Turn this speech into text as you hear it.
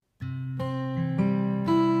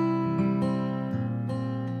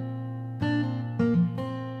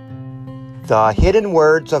The Hidden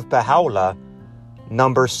Words of Baha'u'llah,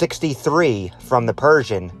 number 63 from the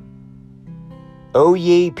Persian. O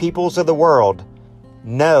ye peoples of the world,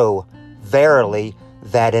 know verily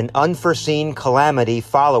that an unforeseen calamity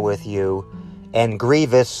followeth you, and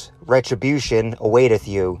grievous retribution awaiteth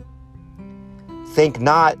you. Think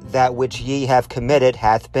not that which ye have committed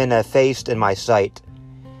hath been effaced in my sight.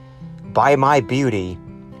 By my beauty,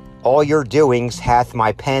 all your doings hath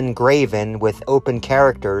my pen graven with open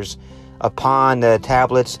characters upon the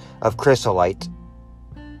tablets of chrysolite.